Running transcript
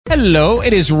Hello,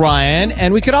 it is Ryan,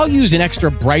 and we could all use an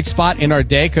extra bright spot in our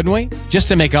day, couldn't we? Just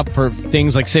to make up for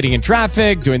things like sitting in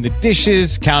traffic, doing the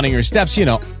dishes, counting your steps,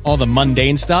 all the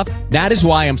mundane stuff. That is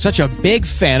why I'm such a big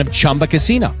fan of Chumba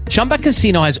Casino. Chumba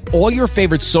Casino has all your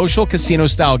favorite social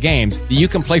casino-style games that you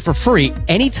can play for free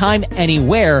anytime,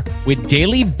 anywhere with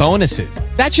daily bonuses.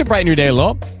 That should brighten your day a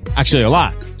little. Actually, a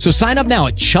lot. So sign up now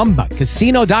at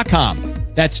ChumbaCasino.com.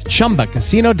 That's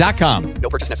ChumbaCasino.com. No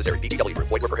purchase necessary. VGW Group.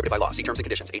 Void where prohibited by law. See terms and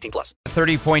conditions. 18+.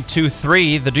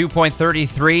 30.23. The dew point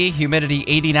 33. Humidity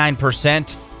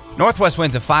 89%. Northwest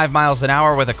winds of 5 miles an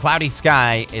hour with a cloudy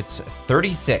sky. It's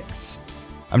 36.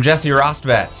 I'm Jesse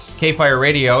Rostvet. K-Fire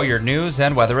Radio, your news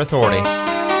and weather authority.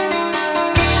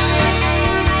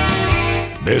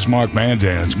 Bismarck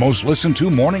Mandan's most listened to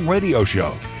morning radio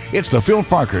show. It's the Phil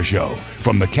Parker Show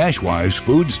from the Cashwise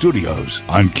Food Studios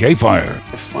on K-Fire.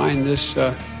 I find this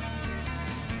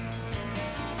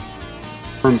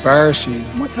embarrassing.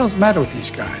 What the hell's the matter with these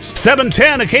guys?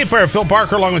 7:10 at K-Fire. Phil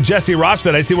Parker along with Jesse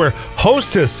Rostvet. I see where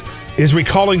Hostess is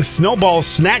recalling Snowball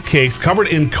snack cakes covered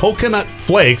in coconut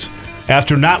flakes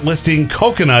after not listing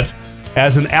coconut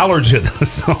as an allergen.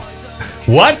 So,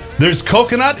 what? There's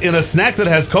coconut in a snack that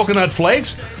has coconut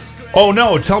flakes? Oh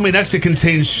no, tell me next it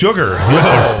contains sugar.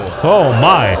 Oh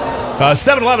my.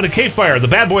 7-11 at K-Fire. The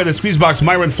bad boy of the Squeezebox,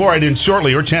 Myron Fluoride, in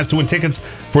shortly. Your chance to win tickets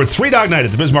for 3 Dog Night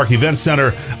at the Bismarck Event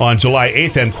Center on July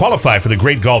 8th and qualify for the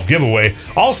Great Golf Giveaway.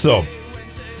 Also,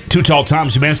 Too Tall Tom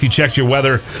Szymanski checks your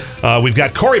weather. We've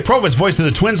got Corey Provis, voice of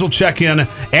the Twins, will check in,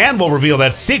 and we'll reveal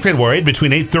that secret word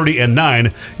between 8:30 and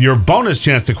 9. Your bonus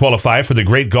chance to qualify for the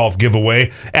Great Golf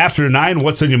Giveaway. After 9,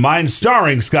 What's on Your Mind,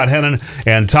 starring Scott Hennon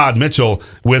and Todd Mitchell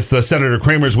with Senator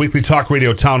Kramer's Weekly Talk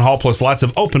Radio Town Hall, plus lots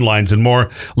of open lines and more.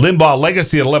 Limbaugh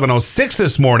Legacy at 11:06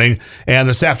 this morning, and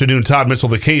this afternoon, Todd Mitchell,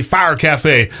 the K-Fire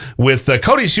Cafe with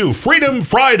Cody Shue, Freedom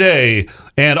Friday.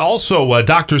 And also,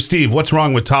 Dr. Steve, What's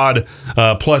Wrong with Todd?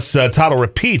 Plus, Todd will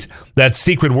repeat that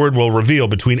secret word we'll reveal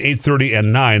between 8:30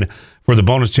 and 9 for the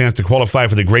bonus chance to qualify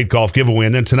for the Great Golf Giveaway.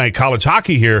 And then tonight, college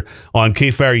hockey here on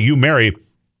K-Fire U-Mary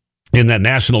in that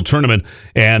national tournament.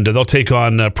 And they'll take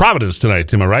on Providence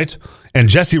tonight, am I right? And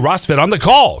Jesse Rostvet on the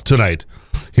call tonight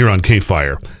here on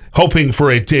K-Fire. Hoping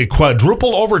for a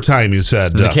quadruple overtime, you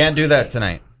said. They can't do that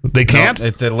tonight. They can't? No,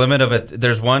 it's a limit of it.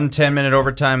 There's 1 10-minute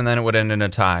overtime, and then it would end in a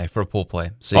tie for pool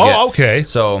play. So okay.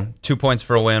 So 2 points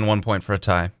for a win, 1 point for a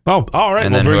tie. Oh, all right.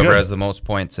 And then whoever has the most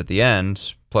points at the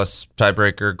end, plus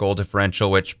tiebreaker, goal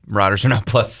differential, which Marauders are now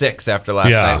 +6 after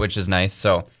last night, which is nice.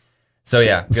 So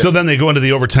yeah. Good. So then they go into the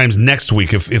overtimes next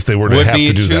week if they were to have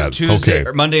to do that. Tuesday,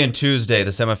 or Monday and Tuesday, the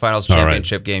semifinals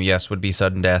championship game, would be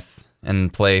sudden death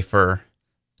and play for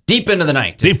deep into the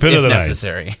night, if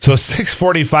necessary. Night. So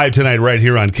 6:45 tonight right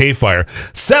here on K-Fire.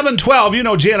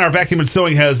 7:12, JNR Vacuum and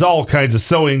Sewing has all kinds of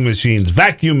sewing machines,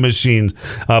 vacuum machines.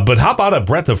 But how about a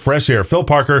breath of fresh air? Phil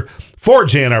Parker for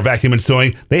JNR Vacuum and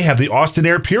Sewing. They have the Austin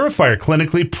Air Purifier,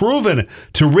 clinically proven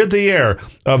to rid the air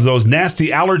of those nasty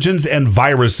allergens and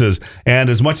viruses. And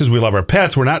as much as we love our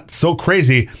pets, we're not so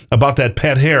crazy about that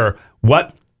pet hair.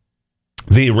 What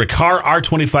the Riccar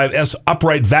R25S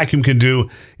upright vacuum can do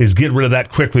is get rid of that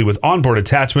quickly with onboard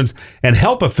attachments and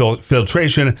HEPA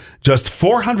filtration, just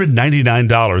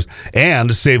 $499,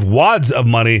 and save wads of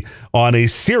money on a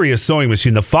serious sewing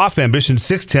machine. The FOF Ambition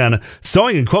 610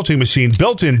 sewing and quilting machine,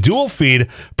 built-in dual feed,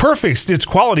 perfect stitch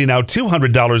quality, now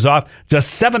 $200 off,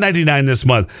 just $799 this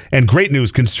month. And great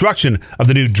news, construction of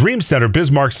the new Dream Center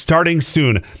Bismarck starting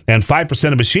soon, and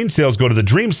 5% of machine sales go to the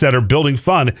Dream Center Building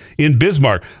Fund in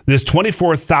Bismarck. This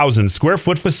 24,000 square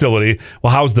foot facility will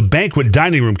house the banquet,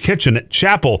 dining room, kitchen,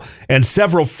 chapel, and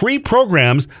several free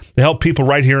programs to help people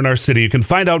right here in our city. You can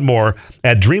find out more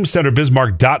at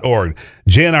dreamcenterbismarck.org.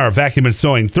 JNR Vacuum and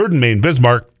Sewing, 3rd and Main,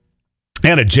 Bismarck,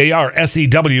 and at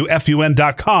jrsewfun.com.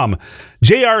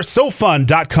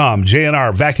 jrsofun.com.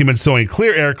 JNR Vacuum and Sewing,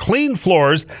 clear air, clean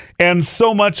floors, and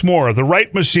so much more. The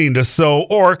right machine to sew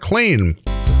or clean.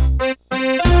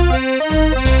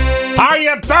 How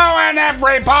you doing,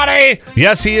 everybody?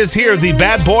 Yes, he is here, the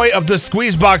bad boy of the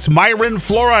Squeezebox, Myron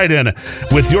Fluoride,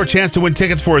 with your chance to win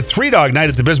tickets for a 3 Dog Night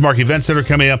at the Bismarck Event Center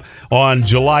coming up on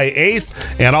July 8th,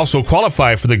 and also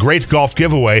qualify for the Great Golf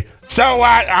Giveaway. So,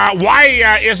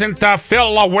 why isn't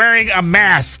Phil wearing a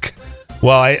mask?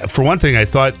 Well, for one thing, I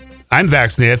thought I'm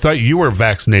vaccinated. I thought you were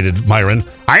vaccinated, Myron.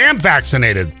 I am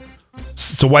vaccinated.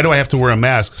 So why do I have to wear a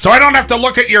mask? So I don't have to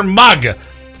look at your mug.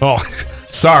 Oh,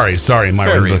 sorry, Myron.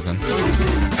 Fair reason.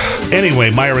 Anyway,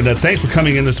 Myron, thanks for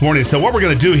coming in this morning. So what we're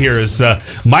going to do here is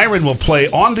Myron will play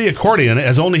on the accordion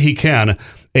as only he can,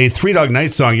 a Three Dog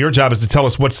Night song. Your job is to tell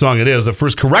us what song it is. The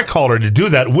first correct caller to do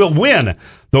that will win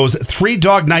those Three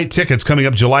Dog Night tickets coming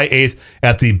up July 8th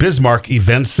at the Bismarck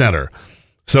Event Center.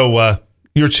 So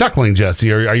you're chuckling, Jesse.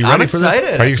 Are you ready for this? I'm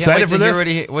excited. Are you excited for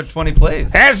this? Which one he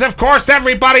plays? As, of course,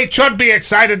 everybody should be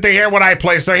excited to hear what I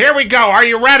play. So here we go. Are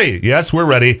you ready? Yes, we're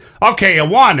ready. Okay, a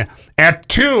 1, a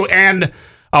 2, and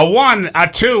a 1, a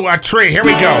 2, a 3. Here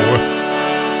we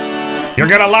go. You're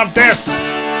going to love this.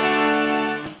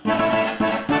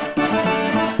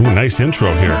 Ooh, nice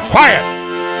intro here. Quiet.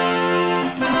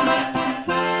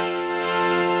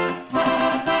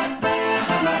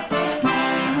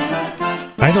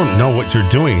 I don't know what you're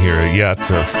doing here yet.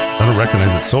 I don't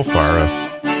recognize it so far.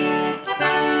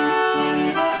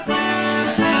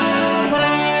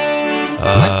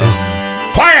 What is...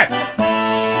 Quiet!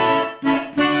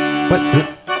 What?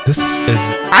 This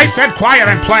is... I said quiet,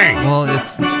 I'm playing! Well,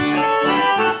 it's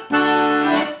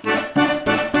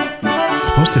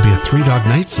supposed to be a Three Dog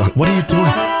Night song. What are you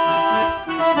doing?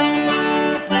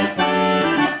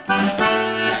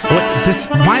 What? This...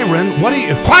 Myron, what are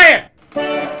you... Quiet!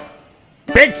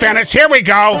 Big finish, here we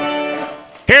go.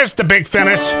 Here's the big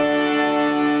finish.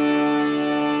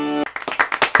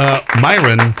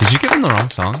 Myron. Did you give him the wrong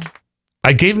song?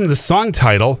 I gave him the song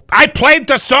title. I played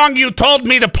the song you told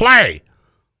me to play.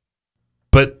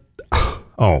 But,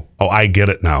 oh, I get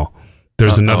it now.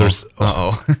 There's another.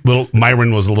 Little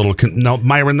Myron was a little. No,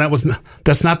 Myron,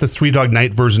 that's not the Three Dog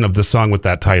Night version of the song with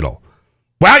that title.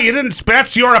 Well, you didn't.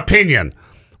 That's your opinion.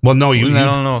 Well, no, I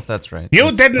don't know if that's right.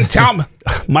 You didn't tell me,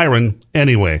 Myron.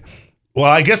 Anyway,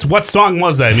 well, I guess what song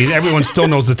was that? I mean, everyone still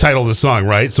knows the title of the song,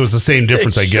 right? So it's the same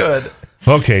difference, I get.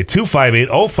 Okay,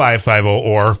 258-0550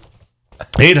 or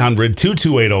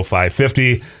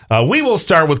 800-228-0550. We will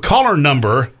start with caller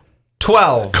number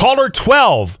 12. Caller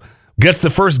 12 gets the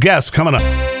first guess coming up.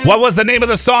 What was the name of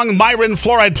the song Myron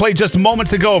Fluoride played just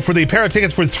moments ago for the pair of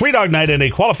tickets for Three Dog Night and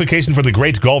a qualification for the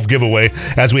Great Golf Giveaway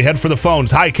as we head for the phones?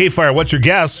 Hi, K-Fire, what's your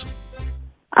guess?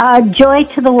 Joy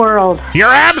to the World. You're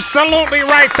absolutely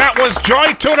right. That was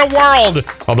Joy to the World.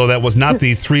 Although that was not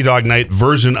the Three Dog Night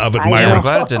version of it, Myron. I'm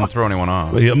glad it didn't throw anyone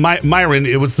off. Myron,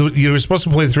 it was you were supposed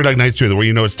to play the Three Dog Night too, where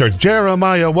it starts,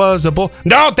 Jeremiah was a bull.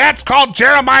 No, that's called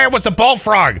Jeremiah was a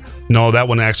bullfrog. No, that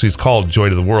one actually is called Joy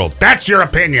to the World. That's your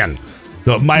opinion.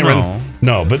 No, Myron.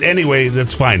 No, but anyway,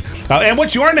 that's fine. And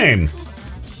what's your name?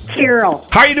 Carol.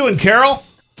 How are you doing, Carol?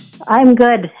 I'm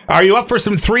good. Are you up for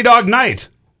some Three Dog Night?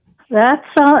 That's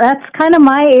kind of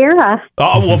my era.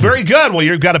 Oh, well, very good. Well,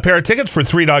 you've got a pair of tickets for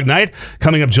Three Dog Night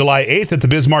coming up July 8th at the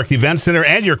Bismarck Event Center,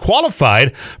 and you're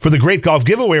qualified for the Great Golf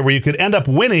Giveaway, where you could end up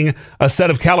winning a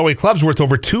set of Callaway clubs worth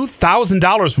over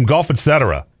 $2,000 from Golf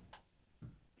Etc.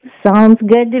 Sounds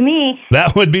good to me.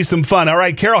 That would be some fun. All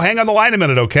right, Carol, hang on the line a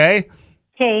minute, okay?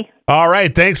 Okay. All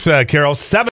right, thanks, Carol.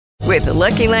 With the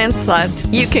Lucky Land Slots,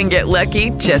 you can get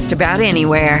lucky just about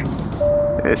anywhere.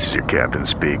 This is your captain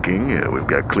speaking. We've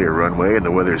got clear runway and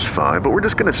the weather's fine, but we're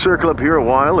just going to circle up here a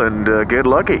while and get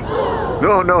lucky.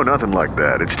 No, nothing like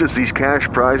that. It's just these cash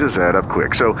prizes add up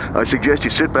quick. So I suggest you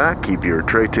sit back, keep your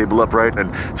tray table upright,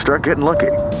 and start getting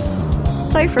lucky.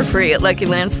 Play for free at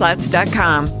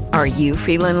LuckyLandSlots.com. Are you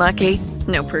feeling lucky?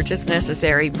 No purchase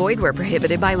necessary. Void where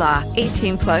prohibited by law.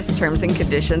 18+ terms and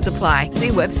conditions apply. See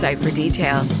website for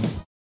details.